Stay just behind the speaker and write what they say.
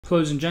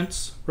Ladies and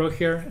gents, Ro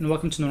here, and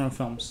welcome to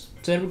NOandROfilms.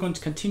 Today we're going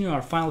to continue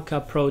our Final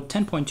Cut Pro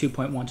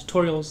 10.2.1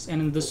 tutorials,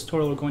 and in this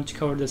tutorial we're going to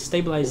cover the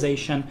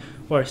stabilization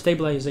or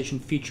stabilization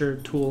feature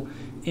tool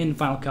in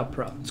Final Cut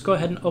Pro. Let's go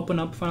ahead and open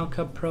up Final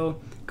Cut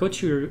Pro, go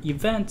to your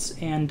events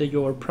and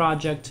your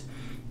project,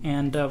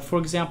 and for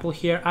example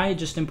here I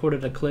just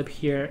imported a clip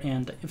here,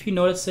 and if you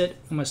notice it,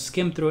 I'm going to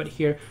skim through it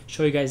here,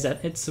 show you guys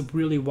that it's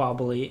really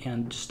wobbly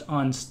and just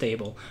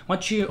unstable. I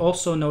want you to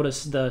also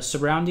notice the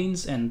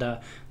surroundings and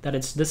that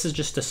this is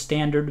just a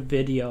standard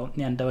video,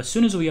 and as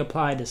soon as we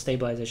apply the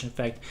stabilization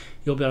effect,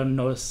 you'll be able to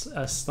notice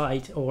a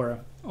slight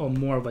or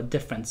more of a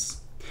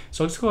difference.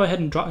 So let's go ahead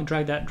and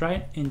drag that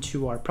right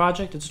into our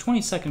project. It's a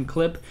 20-second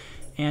clip,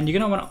 and you're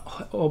going to want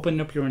to open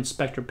up your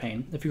inspector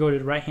pane. If you go to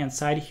the right hand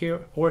side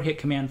here, or hit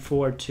Command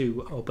 4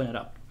 to open it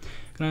up.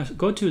 I'm going to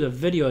go to the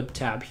video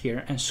tab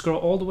here and scroll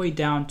all the way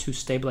down to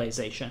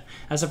stabilization.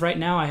 As of right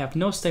now, I have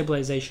no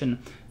stabilization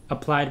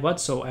applied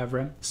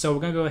whatsoever, so we're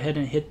going to go ahead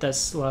and hit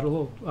this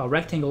little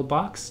rectangle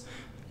box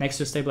next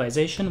to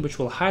stabilization, which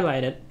will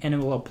highlight it and it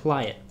will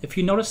apply it. If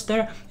you notice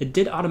there, it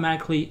did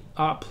automatically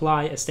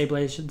apply a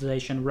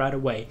stabilization right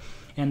away,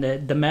 and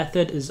the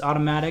method is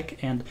automatic,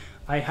 and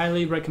I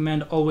highly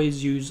recommend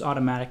always use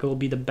automatic. It will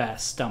be the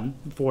best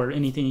for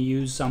anything you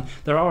use.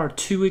 There are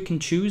two we can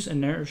choose: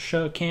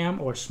 inertia cam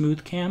or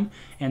smooth cam,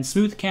 and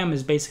smooth cam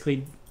is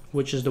basically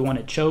which is the one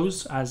it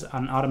chose as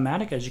an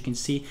automatic. As you can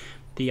see,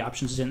 the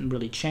options didn't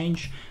really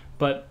change,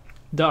 but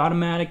the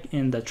automatic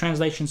and the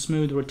translation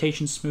smooth,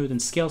 rotation smooth, and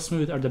scale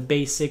smooth are the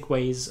basic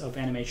ways of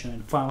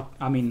animation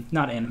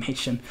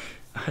and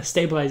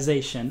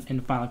stabilization in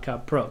Final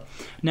Cut Pro.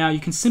 Now you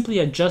can simply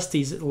adjust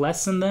these,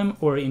 lessen them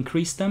or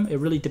increase them. It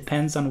really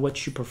depends on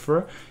what you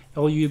prefer.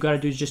 All you gotta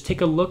do is just take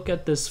a look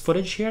at this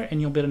footage here,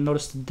 and you'll be able to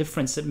notice the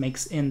difference it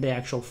makes in the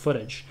actual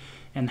footage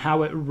and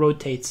how it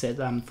rotates it.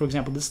 For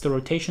example, this is the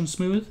rotation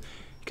smooth.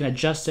 You can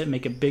adjust it,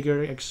 make it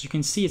bigger. As you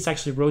can see, it's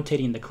actually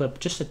rotating the clip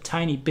just a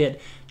tiny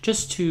bit,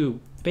 just to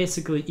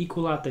basically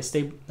equal out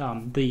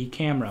the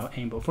camera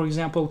angle. For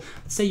example,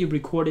 let's say you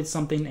recorded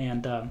something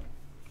and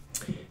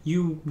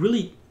you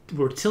really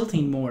were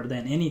tilting more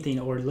than anything,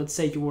 or let's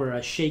say you were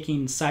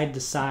shaking side to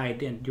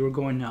side and you were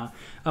going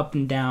up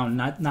and down,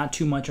 not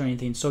too much or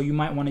anything. So you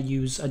might want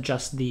to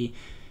adjust the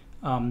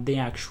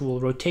actual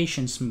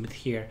rotation smooth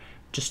here,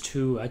 just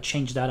to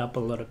change that up a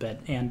little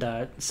bit.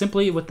 And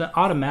simply with the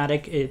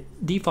automatic, it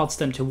defaults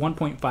them to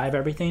 1.5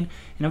 everything,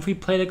 and if we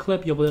play the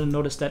clip, you'll be able to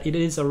notice that it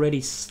is already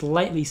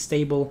slightly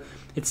stable.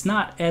 It's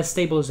not as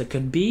stable as it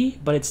could be,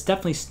 but it's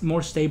definitely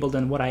more stable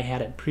than what I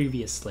had it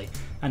previously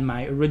on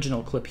my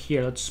original clip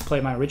here. Let's play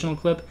my original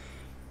clip,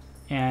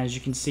 and as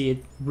you can see,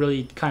 it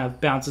really kind of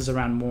bounces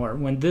around more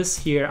when this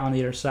here on the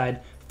other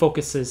side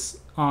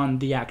focuses on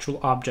the actual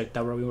object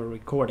that we were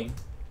recording.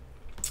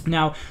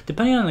 Now,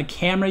 depending on the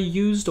camera you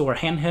used, or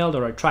handheld,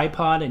 or a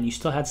tripod, and you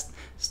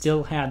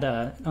still had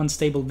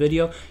unstable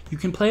video, you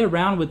can play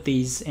around with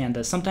these,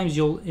 and sometimes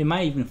it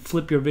might even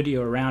flip your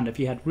video around if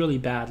you had really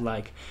bad,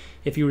 like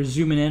if you were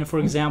zooming in, for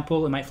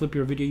example, it might flip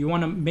your video. You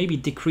want to maybe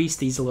decrease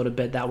these a little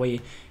bit, that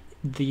way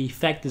the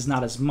effect is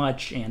not as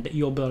much, and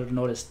you'll be able to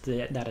notice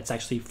that it's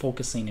actually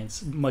focusing.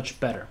 It's much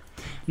better.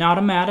 Now,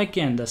 automatic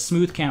and the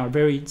smooth cam are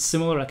very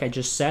similar, like I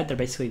just said. They're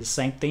basically the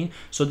same thing.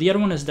 So the other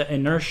one is the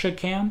inertia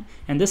cam,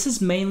 and this is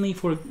mainly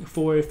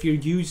for if you're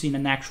using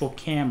an actual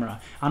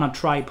camera on a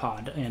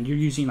tripod and you're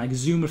using like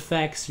zoom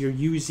effects, you're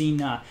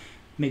using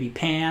maybe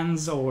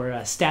pans or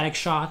static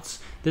shots.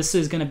 This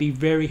is going to be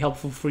very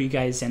helpful for you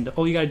guys, and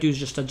all you got to do is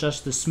just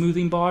adjust the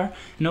smoothing bar,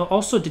 and it'll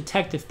also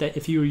detect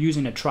if you were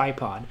using a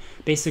tripod.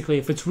 Basically,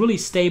 if it's really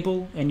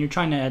stable and you're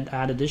trying to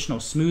add additional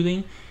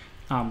smoothing,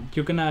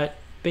 you're gonna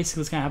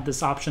basically it's gonna have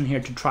this option here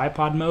to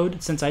tripod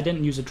mode. Since I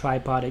didn't use a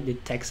tripod, it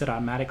detects it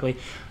automatically.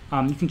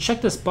 You can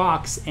check this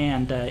box,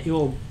 and it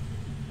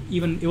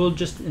will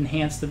just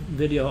enhance the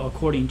video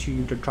according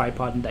to the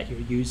tripod that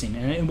you're using,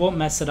 and it won't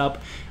mess it up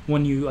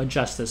when you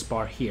adjust this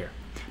bar here.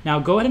 Now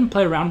go ahead and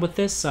play around with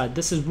this.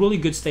 This is really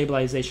good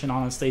stabilization,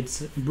 honestly.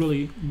 It's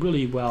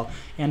really well,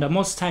 and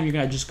most of the time you're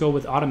going to just go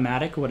with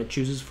automatic, what it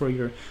chooses for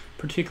your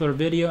particular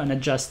video, and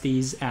adjust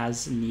these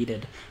as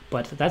needed.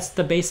 But that's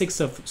the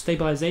basics of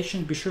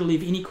stabilization. Be sure to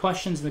leave any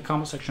questions in the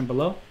comment section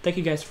below. Thank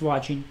you guys for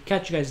watching.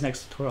 Catch you guys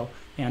next tutorial,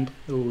 and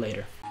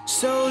later.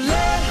 So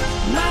let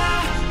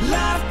my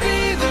life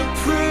be the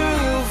proof.